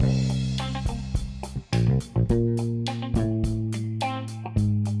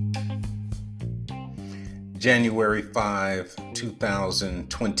January 5,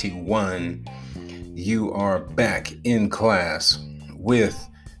 2021. You are back in class with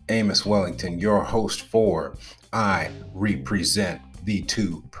Amos Wellington, your host for I Represent the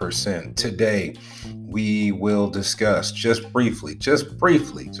 2%. Today, we will discuss just briefly,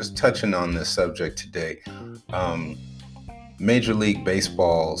 just touching on this subject today, Major League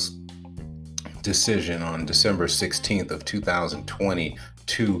Baseball's decision on December 16th of 2020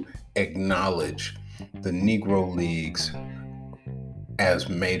 to acknowledge the Negro Leagues as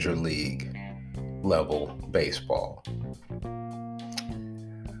Major League level baseball.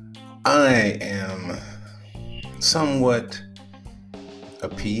 I am somewhat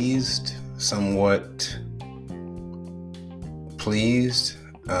appeased, somewhat pleased.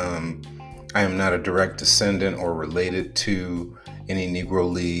 I am not a direct descendant or related to any Negro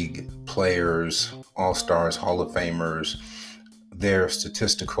League players, All-Stars, Hall of Famers. Their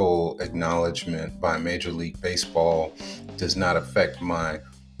statistical acknowledgement by Major League Baseball does not affect my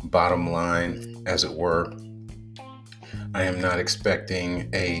bottom line, as it were. I am not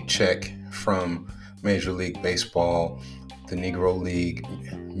expecting a check from Major League Baseball, the Negro League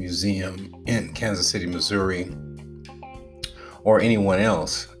Museum in Kansas City, Missouri, or anyone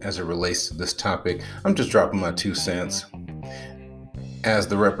else as it relates to this topic. I'm just dropping my 2 cents as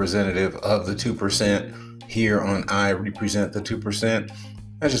the representative of the 2%. Here on I Represent the 2%,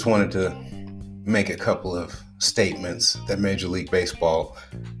 I just wanted to make a couple of statements that Major League Baseball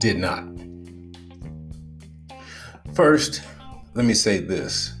did not. First, let me say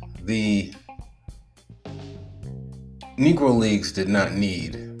this. The Negro Leagues did not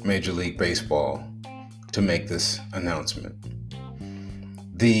need Major League Baseball to make this announcement.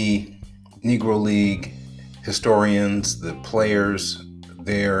 The Negro League historians, the players,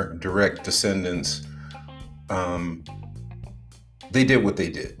 their direct descendants, they did what they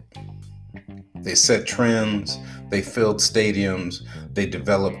did. They set trends, they filled stadiums, they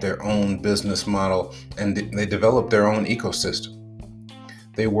developed their own business model, and they developed their own ecosystem.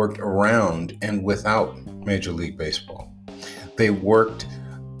 They worked around and without Major League Baseball. They worked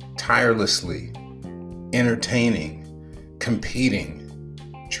tirelessly, entertaining,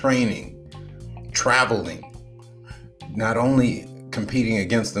 competing, training, traveling, not only competing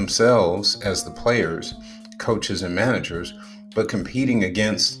against themselves as the players, coaches, and managers, but competing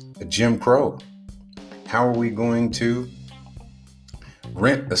against Jim Crow. How are we going to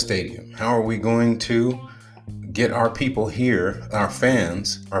rent a stadium? How are we going to get our people here, our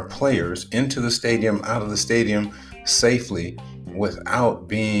fans, our players, into the stadium, out of the stadium safely, without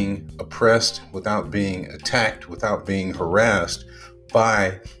being oppressed, without being attacked, without being harassed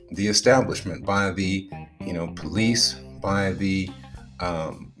by the establishment, by the police, by the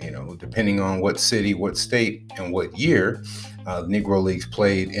depending on what city, what state, and what year, the Negro Leagues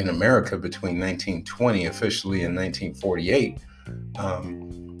played in America between 1920 officially and 1948.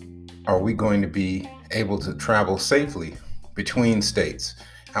 Are we going to be able to travel safely between states?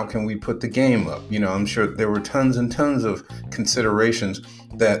 How can we put the game up? I'm sure there were tons and tons of considerations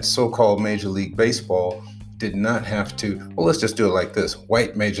that so-called Major League Baseball did not have to, well, let's just do it like this.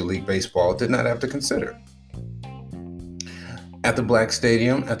 White Major League Baseball did not have to consider. At the Black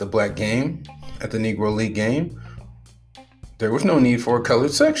Stadium, at the Black game, at the Negro League game, there was no need for a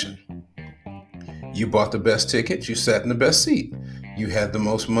colored section. You bought the best ticket, you sat in the best seat. You had the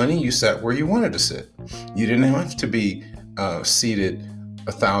most money, you sat where you wanted to sit. You didn't have to be seated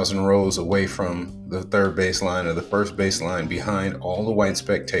 1,000 rows away from the third baseline or the first baseline behind all the white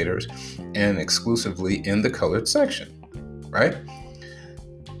spectators and exclusively in the colored section, right?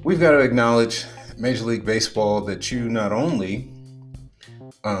 We've got to acknowledge Major League Baseball that you not only,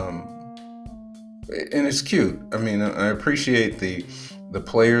 and it's cute. I mean, I appreciate the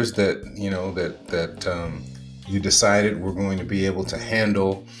players that you decided were going to be able to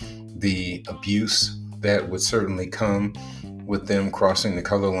handle the abuse that would certainly come with them crossing the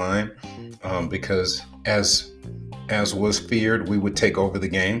color line, because as was feared, we would take over the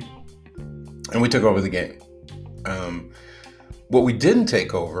game, and we took over the game. What we didn't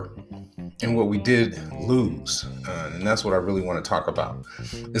take over, and what we did lose, and that's what I really want to talk about,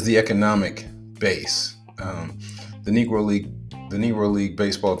 is the economic base. The Negro League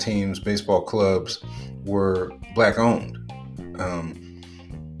baseball teams, baseball clubs were Black owned.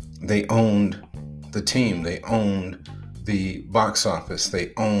 They owned the team. They owned the box office.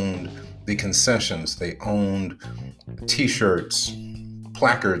 They owned the concessions. They owned T-shirts,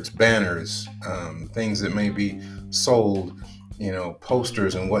 placards, banners, things that may be sold,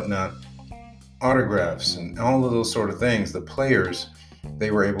 posters and whatnot, autographs, and all of those sort of things. The players,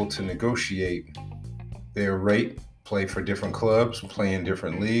 they were able to negotiate their rate, play for different clubs, play in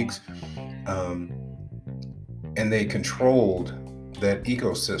different leagues, and they controlled that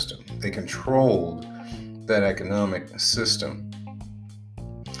ecosystem. They controlled that economic system.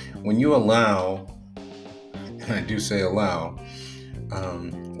 When you allow, and I do say allow,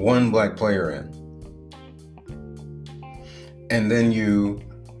 one black player in, and then you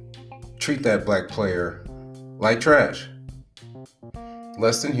treat that black player like trash,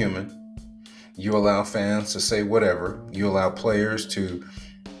 less than human. You allow fans to say whatever. You allow players to,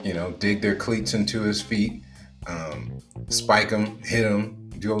 dig their cleats into his feet, spike him, hit him,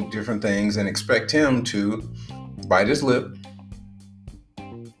 do different things, and expect him to bite his lip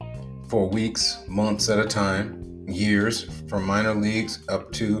for weeks, months at a time, years, from minor leagues up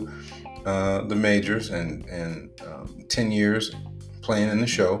to the majors, and 10 years playing in the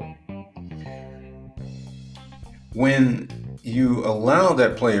show. When you allow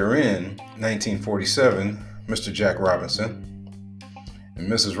that player in 1947, Mr. Jack Robinson, and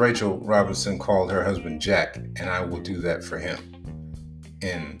Mrs. Rachel Robinson called her husband Jack, and I will do that for him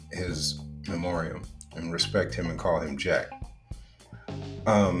in his memoriam and respect him and call him Jack.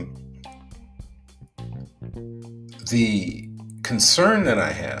 The concern that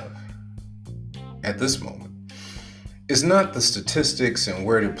I have at this moment is not the statistics and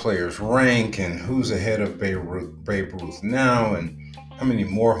where do players rank and who's ahead of Babe Ruth now and how many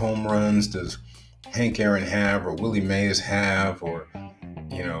more home runs does Hank Aaron have or Willie Mays have, or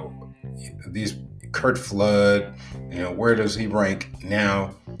these Curt Flood, where does he rank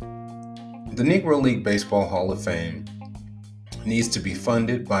now? The Negro League Baseball Hall of Fame needs to be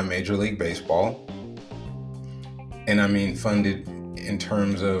funded by Major League Baseball, and I mean funded in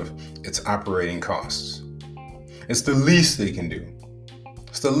terms of its operating costs. It's the least they can do.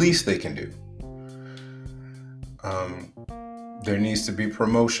 There needs to be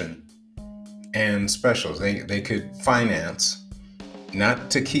promotion and specials. They could finance,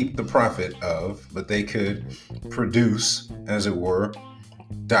 not to keep the profit of, but they could produce, as it were,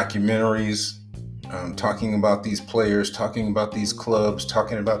 documentaries talking about these players, talking about these clubs,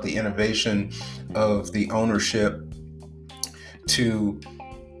 talking about the innovation of the ownership to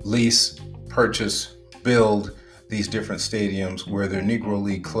lease, purchase, build these different stadiums where their Negro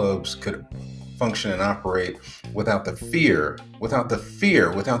League clubs could function and operate without the fear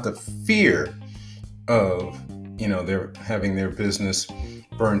of, they're having their business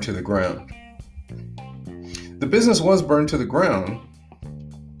burned to the ground. The business was burned to the ground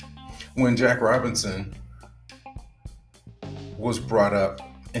when Jack Robinson was brought up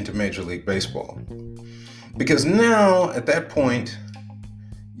into Major League Baseball. Because now, at that point,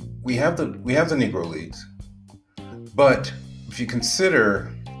 we have the Negro Leagues. But if you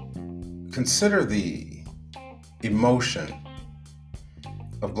consider the emotion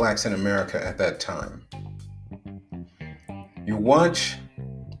of blacks in America at that time, you watch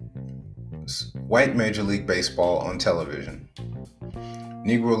white Major League Baseball on television.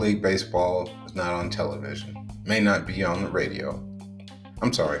 Negro League Baseball is not on television. May not be on the radio.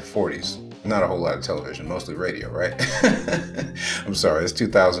 I'm sorry, 40s. Not a whole lot of television, mostly radio, right? I'm sorry, it's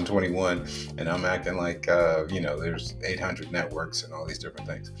 2021, and I'm acting like, there's 800 networks and all these different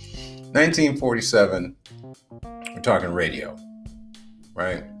things. 1947, we're talking radio,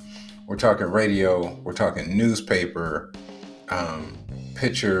 right? We're talking radio, we're talking newspaper,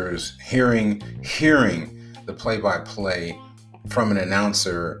 pictures, hearing the play-by-play from an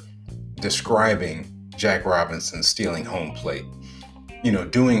announcer describing Jack Robinson stealing home plate.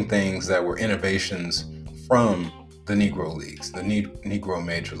 Doing things that were innovations from the Negro Leagues, the Negro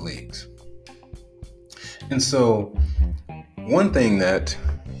Major Leagues. And so one thing that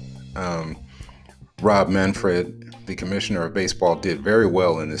Rob Manfred, the commissioner of baseball, did very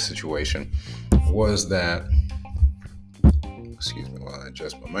well in this situation was that, excuse me while I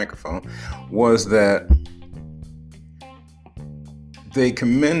adjust my microphone, was that they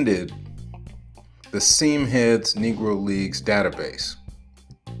commended the Seamheads Negro Leagues database,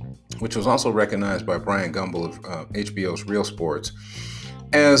 which was also recognized by Brian Gumbel of HBO's Real Sports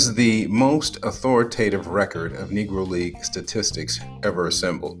as the most authoritative record of Negro League statistics ever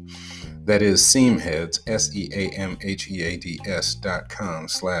assembled. That is Seamheads,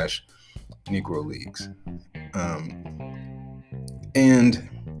 SEAMHEADS.com/Negro Leagues. And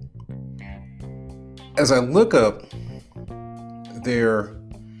as I look up their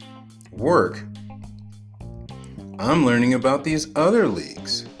work, I'm learning about these other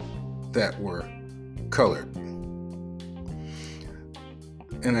leagues that were colored.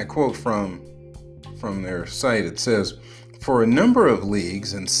 And I quote from their site, it says, "For a number of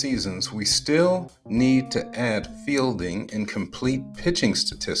leagues and seasons, we still need to add fielding and complete pitching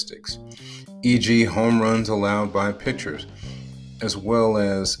statistics, e.g. home runs allowed by pitchers. as well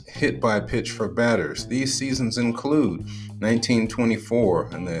as hit by pitch for batters. These seasons include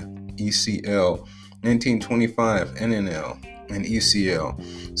 1924 in the ECL, 1925 NNL, and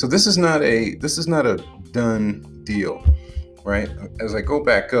ECL. So this is not a done deal, right? As I go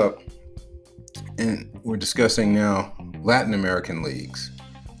back up, and we're discussing now Latin American leagues,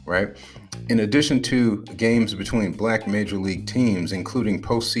 right? In addition to games between black major league teams, including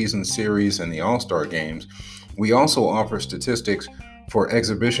postseason series and the All-Star games, we also offer statistics for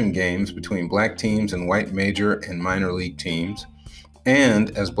exhibition games between black teams and white major and minor league teams.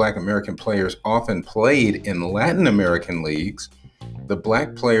 And as black American players often played in Latin American leagues, the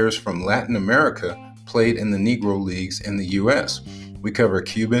black players from Latin America played in the Negro leagues in the U.S. We cover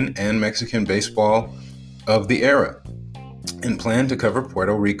Cuban and Mexican baseball of the era and plan to cover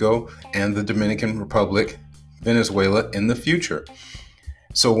Puerto Rico and the Dominican Republic, Venezuela in the future.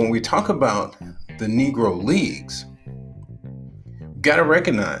 So when we talk about the Negro leagues, got to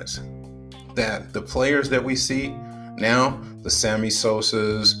recognize that the players that we see now, the Sammy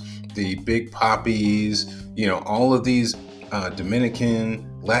Sosas, the Big Poppies, all of these Dominican,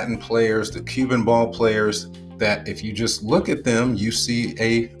 Latin players, the Cuban ball players, that if you just look at them, you see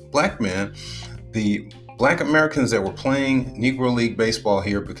a black man. The black Americans that were playing Negro League baseball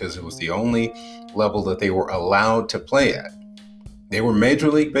here because it was the only level that they were allowed to play at. They were Major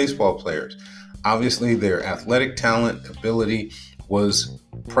League Baseball players. Obviously, their athletic talent, ability was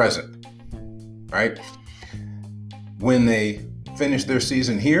present, right? When they finished their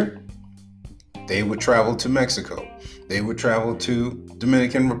season here, they would travel to Mexico. They would travel to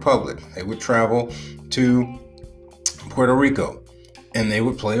Dominican Republic. They would travel to Puerto Rico, and they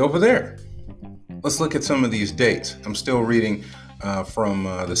would play over there. Let's look at some of these dates. I'm still reading from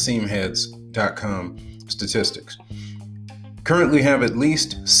the seamheads.com statistics. Currently we have at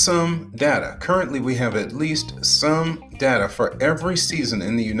least some data for every season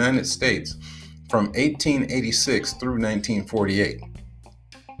in the United States from 1886 through 1948.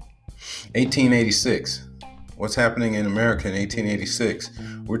 1886. What's happening in America in 1886?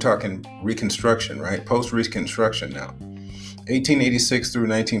 We're talking Reconstruction, right? Post-Reconstruction now. 1886 through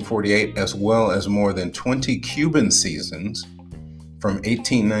 1948, as well as more than 20 Cuban seasons from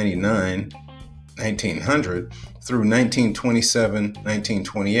 1899, 1900 through 1927,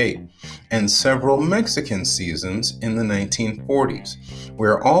 1928, and several Mexican seasons in the 1940s.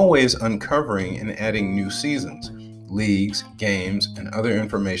 We're always uncovering and adding new seasons, leagues, games, and other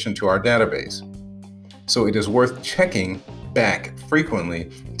information to our database. So it is worth checking back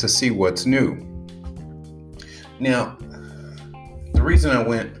frequently to see what's new. Now, the reason I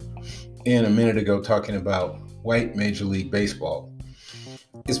went in a minute ago talking about white Major League Baseball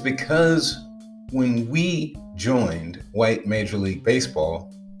is because when we joined white Major League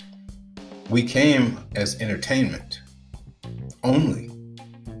Baseball, we came as entertainment only.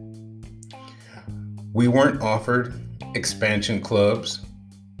 We weren't offered expansion clubs.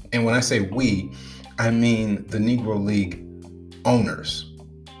 And when I say we, I mean the Negro League owners.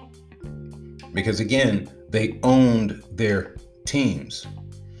 Because again, they owned their teams.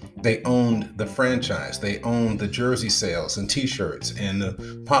 They owned the franchise. They owned the jersey sales and t-shirts and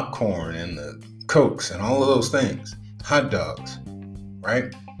the popcorn and the Cokes and all of those things. Hot dogs,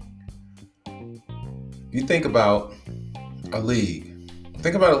 right? You think about a league.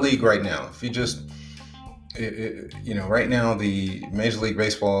 Think about a league right now. If you just, right now the Major League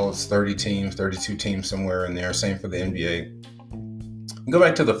Baseball is 30 teams, 32 teams somewhere in there. Same for the NBA. Go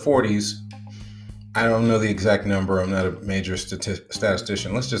back to the 40s. I don't know the exact number. I'm not a major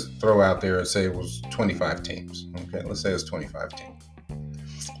statistician. Let's just throw out there and say it was 25 teams. Okay, let's say it's 25 teams.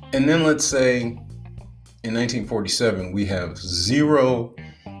 And then let's say in 1947, we have 0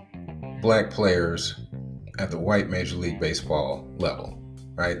 black players at the white Major League Baseball level,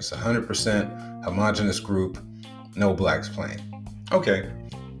 right? It's 100% homogenous group, no blacks playing. Okay,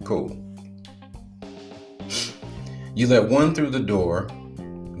 cool. You let one through the door,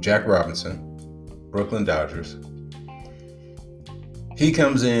 Jack Robinson, Brooklyn Dodgers. He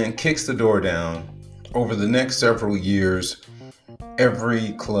comes in, kicks the door down. Over the next several years,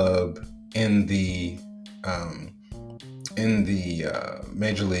 every club in the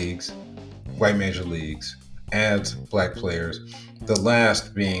major leagues, white major leagues, adds black players. The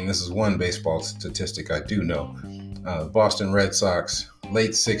last being, this is one baseball statistic I do know, Boston Red Sox,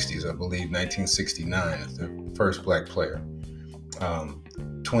 late 60s, I believe, 1969, the first black player.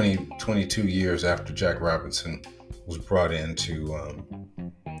 22 years after Jack Robinson was brought into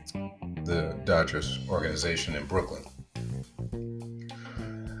the Dodgers organization in Brooklyn.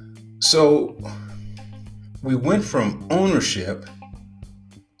 So we went from ownership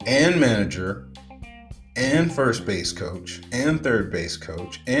and manager and first base coach and third base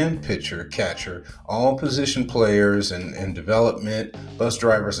coach and pitcher, catcher, all position players and development, bus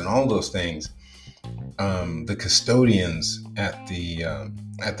drivers and all those things. The custodians at the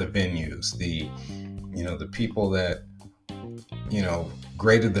venues, the people that,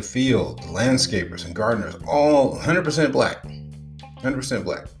 graded the field, the landscapers and gardeners, all 100% black, 100%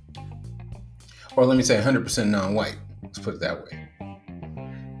 black. Or let me say 100% non-white. Let's put it that way.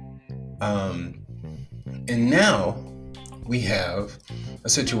 And now we have a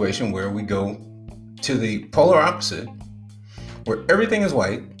situation where we go to the polar opposite, where everything is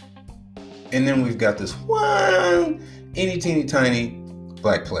white, and then we've got this one itty teeny tiny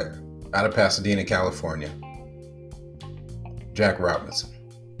black player out of Pasadena, California, Jack Robinson.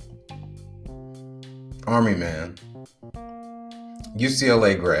 Army man,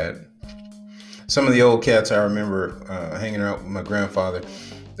 UCLA grad. Some of the old cats I remember hanging out with my grandfather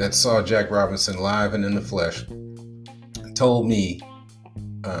that saw Jack Robinson live and in the flesh told me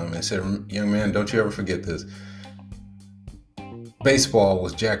and said, young man, don't you ever forget this. Baseball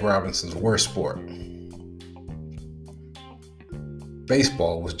was Jack Robinson's worst sport.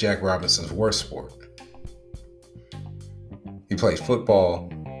 Baseball was Jack Robinson's worst sport. He played football,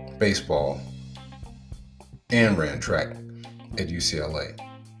 baseball, and ran track at UCLA.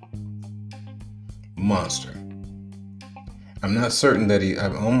 Monster. I'm not certain that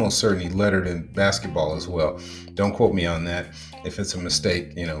I'm almost certain he lettered in basketball as well. Don't quote me on that. If it's a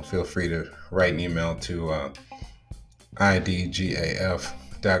mistake, feel free to write an email to idgaf.com.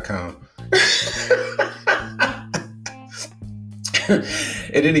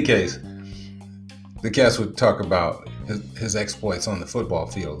 In any case, the cats would talk about his exploits on the football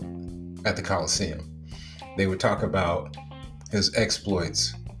field at the Coliseum. They would talk about his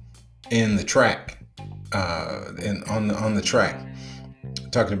exploits in the track, and on the track,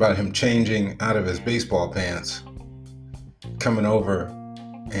 talking about him changing out of his baseball pants, coming over,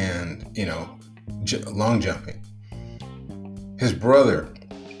 and long jumping. His brother,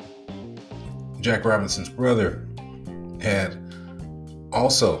 Jack Robinson's brother, had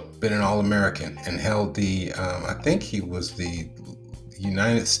also been an All-American and held the, I think he was the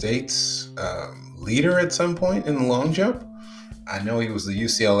United States leader at some point in the long jump. I know he was the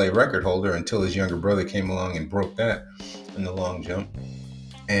UCLA record holder until his younger brother came along and broke that in the long jump.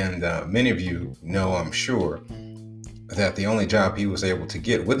 And many of you know, I'm sure, that the only job he was able to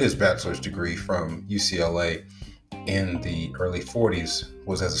get with his bachelor's degree from UCLA in the early 40s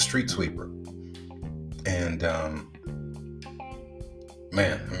was as a street sweeper. And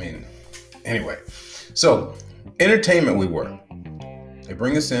anyway, so entertainment we were. They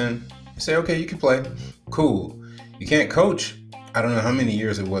bring us in, they say, okay, you can play. Cool. You can't coach. I don't know how many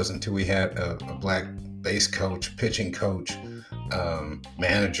years it was until we had a black base coach, pitching coach,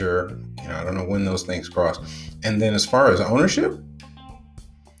 manager. I don't know when those things crossed. And then as far as ownership,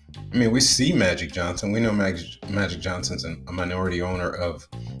 we see Magic Johnson. We know Magic Johnson's a minority owner of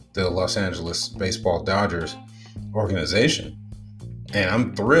the Los Angeles Baseball Dodgers organization. And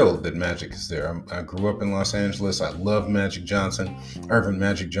I'm thrilled that Magic is there. I grew up in Los Angeles. I love Magic Johnson, Earvin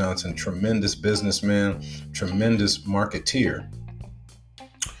Magic Johnson, tremendous businessman, tremendous marketeer.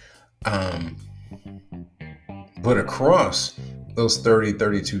 But across those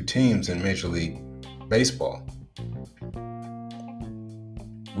 32 teams in Major League Baseball,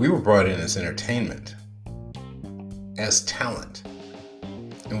 we were brought in as entertainment, as talent,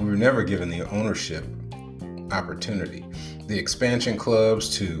 and we were never given the ownership opportunity. The expansion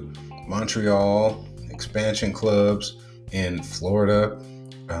clubs to Montreal, expansion clubs in Florida,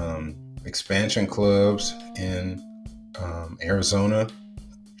 expansion clubs in Arizona.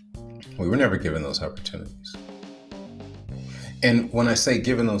 We were never given those opportunities. And when I say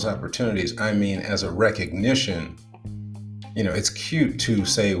given those opportunities, I mean as a recognition. It's cute to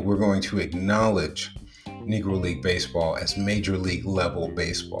say we're going to acknowledge Negro League Baseball as Major League level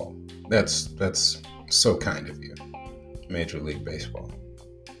baseball. That's so kind of you. Major League Baseball.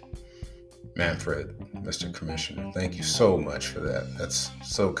 Manfred, Mr. Commissioner, thank you so much for that. That's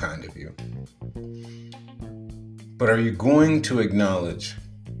so kind of you. But are you going to acknowledge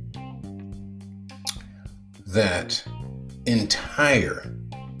that entire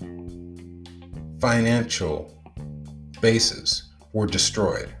financial bases were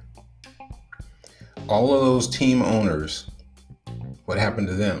destroyed? All of those team owners, what happened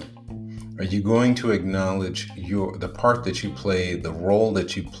to them? Are you going to acknowledge the part that you played, the role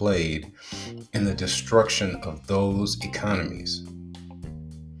that you played in the destruction of those economies?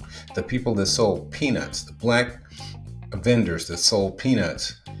 The people that sold peanuts, the black vendors that sold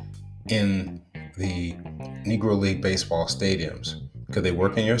peanuts in the Negro League baseball stadiums, could they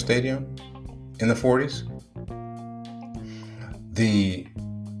work in your stadium? in the 40s. The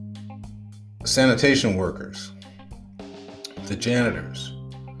sanitation workers, the janitors,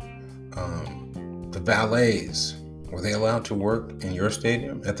 the valets, were they allowed to work in your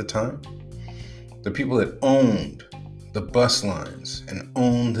stadium at the time? The people that owned the bus lines and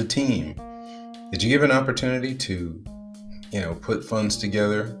owned the team, did you give an opportunity to, put funds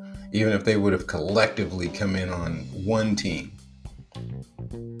together, even if they would have collectively come in on one team?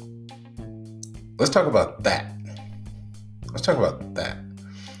 Let's talk about that. I'm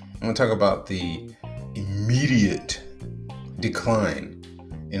going to talk about the immediate decline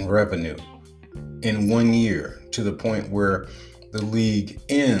in revenue in 1 year, to the point where the league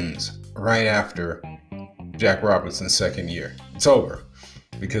ends right after Jack Robinson's second year. It's over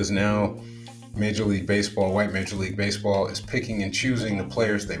because now Major League Baseball, white Major League Baseball, is picking and choosing the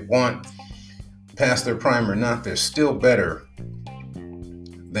players they want. Past their prime or not, they're still better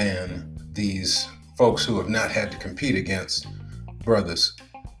than these folks who have not had to compete against brothers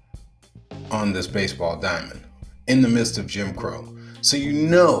on this baseball diamond in the midst of Jim Crow. So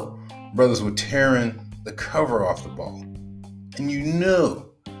brothers were tearing the cover off the ball. And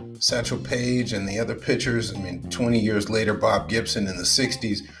Satchel Paige and the other pitchers, 20 years later, Bob Gibson in the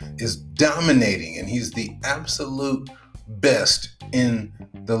 60s is dominating, and he's the absolute best in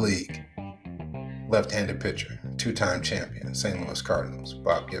the league. Left-handed pitcher, two-time champion, St. Louis Cardinals,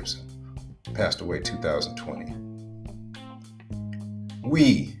 Bob Gibson, passed away 2020.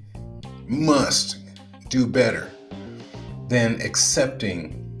 We must do better than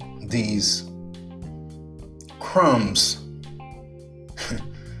accepting these crumbs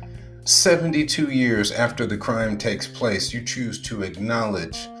 72 years after the crime takes place. You choose to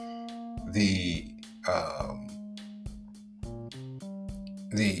acknowledge the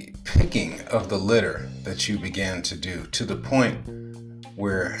picking of the litter that you began to do, to the point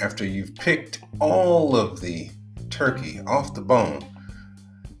where after you've picked all of the turkey off the bone,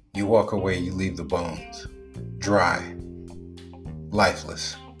 you walk away, you leave the bones dry,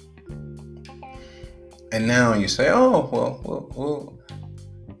 lifeless. And now you say, well,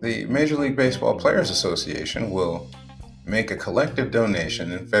 the Major League Baseball Players Association will make a collective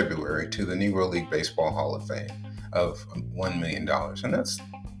donation in February to the Negro League Baseball Hall of Fame of $1 million. And that's,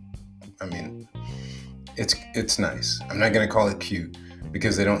 it's nice. I'm not going to call it cute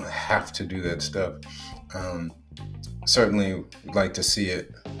because they don't have to do that stuff. Certainly would like to see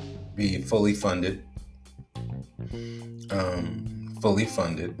it be fully funded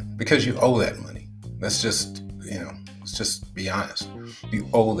because you owe that money. Let's just be honest. You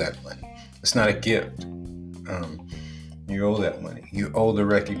owe that money. It's not a gift. You owe that money. You owe the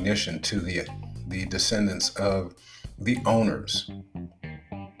recognition to the descendants of the owners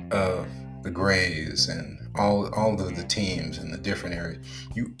of the Grays and all of the teams in the different areas.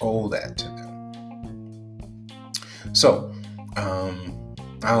 You owe that to them. So,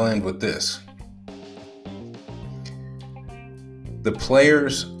 I'll end with this. The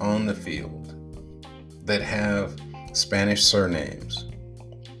players on the field that have Spanish surnames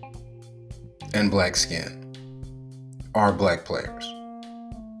and black skin are black players.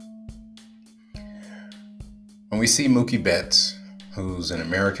 When we see Mookie Betts, who's an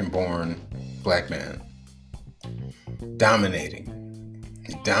American-born black man, dominating.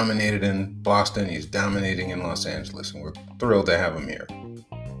 He dominated in Boston, he's dominating in Los Angeles, and we're thrilled to have him here.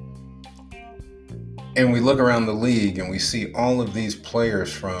 And we look around the league and we see all of these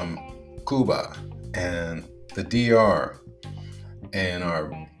players from Cuba and the DR and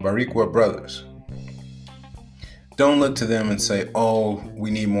our Boricua brothers. Don't look to them and say, oh, we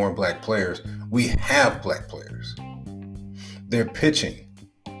need more black players. We have black players. They're pitching.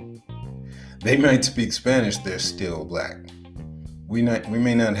 They might speak Spanish, they're still black. We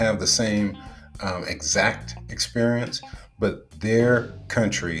may not have the same exact experience, but their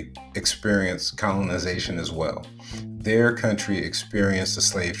country experienced colonization as well. Their country experienced the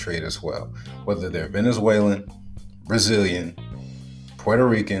slave trade as well. Whether they're Venezuelan, Brazilian, Puerto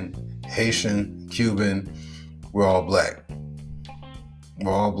Rican, Haitian, Cuban, we're all black.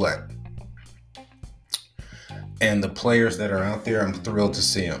 We're all black. And the players that are out there, I'm thrilled to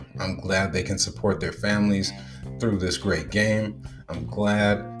see them. I'm glad they can support their families through this great game. I'm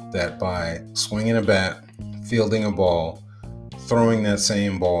glad that by swinging a bat, fielding a ball, throwing that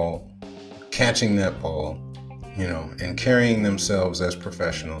same ball, catching that ball, and carrying themselves as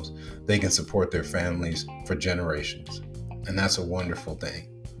professionals, they can support their families for generations. And that's a wonderful thing.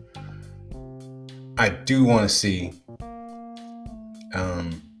 I do want to see, I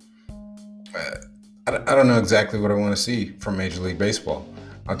don't know exactly what I want to see from Major League Baseball.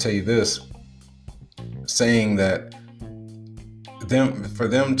 I'll tell you this, saying that for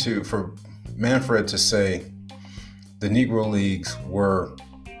Manfred to say the Negro Leagues were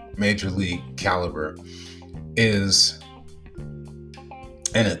major league caliber is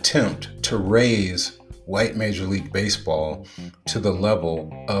an attempt to raise white Major League Baseball to the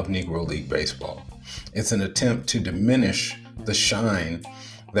level of Negro League Baseball. It's an attempt to diminish the shine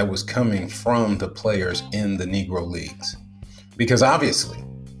that was coming from the players in the Negro Leagues. Because obviously,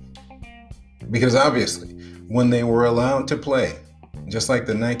 when they were allowed to play, just like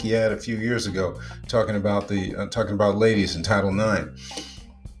the Nike ad a few years ago, talking about ladies in Title IX,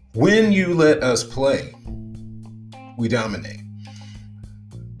 when you let us play, we dominate.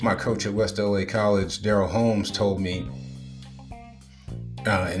 My coach at West LA College, Daryl Holmes, told me in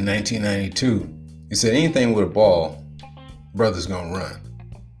 1992, he said, anything with a ball, brother's gonna run.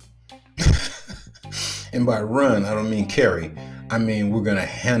 And by run, I don't mean carry. I mean, we're gonna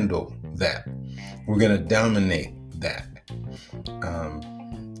handle that. We're gonna dominate that.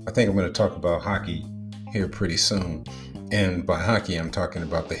 I think I'm gonna talk about hockey here pretty soon. And by hockey, I'm talking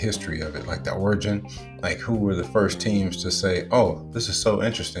about the history of it, like the origin, like who were the first teams to say, oh, this is so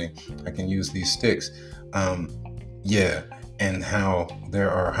interesting, I can use these sticks. And how there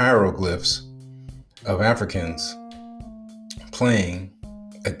are hieroglyphs of Africans playing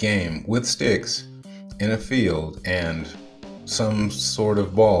a game with sticks in a field and some sort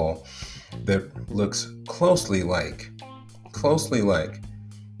of ball that looks closely like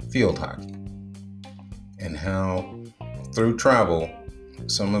field hockey, and how through travel,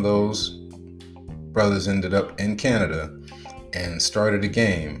 some of those brothers ended up in Canada and started a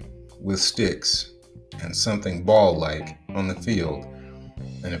game with sticks and something ball-like on the field,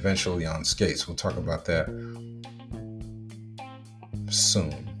 and eventually on skates. We'll talk about that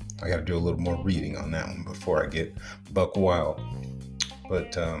soon. I got to do a little more reading on that one before I get buck wild.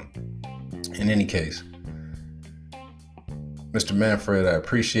 But in any case, Mr. Manfred, I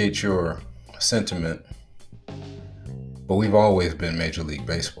appreciate your sentiment. But we've always been Major League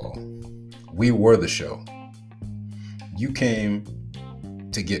Baseball. We were the show. You came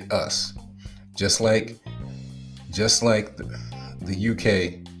to get us. Just like the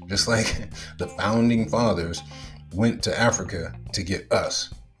UK, just like the founding fathers went to Africa to get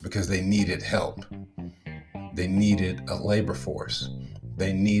us because they needed help. They needed a labor force.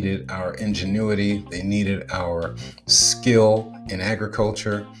 They needed our ingenuity. They needed our skill in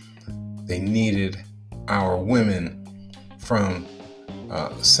agriculture. They needed our women from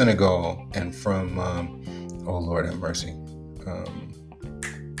Senegal and from, oh Lord have mercy,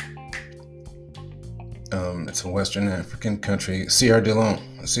 it's a Western African country, Sierra Leone,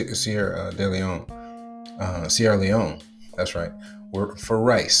 that's right, for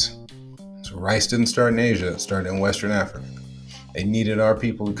rice. So rice didn't start in Asia, it started in Western Africa. They needed our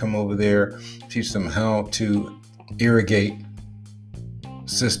people to come over there, teach them how to irrigate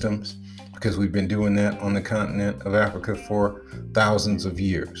systems, because we've been doing that on the continent of Africa for thousands of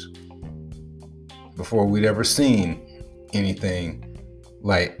years, before we'd ever seen anything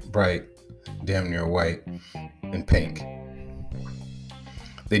light, bright, damn near white, and pink.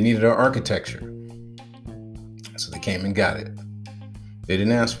 They needed our architecture, so they came and got it. They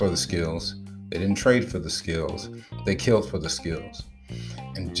didn't ask for the skills. They didn't trade for the skills. They killed for the skills.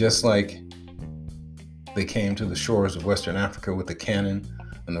 And just like they came to the shores of Western Africa with the cannon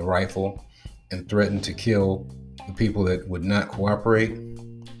and the rifle and threatened to kill the people that would not cooperate,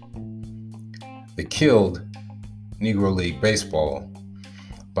 they killed Negro League Baseball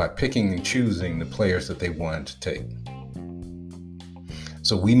by picking and choosing the players that they wanted to take.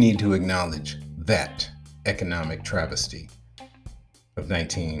 So we need to acknowledge that economic travesty of the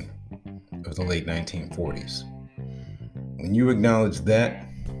late 1940s. When you acknowledge that,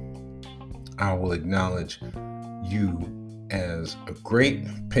 I will acknowledge you as a great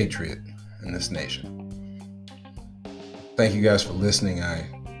patriot in this nation. Thank you guys for listening. I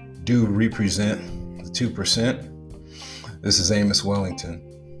do represent the 2%. This is Amos Wellington,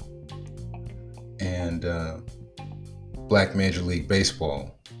 and Black Major League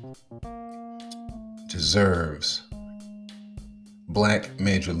Baseball deserves Black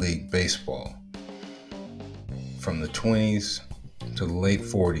Major League Baseball from the 20s to the late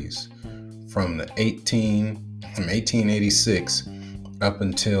 40s, from 1886 up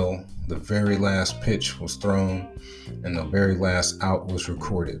until the very last pitch was thrown and the very last out was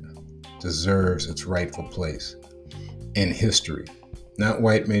recorded, deserves its rightful place in history. Not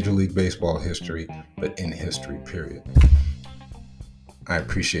white Major League Baseball history, but in history, period. I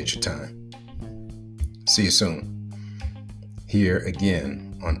appreciate your time. See you soon. Here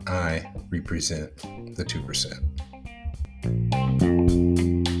again on I Represent the 2%.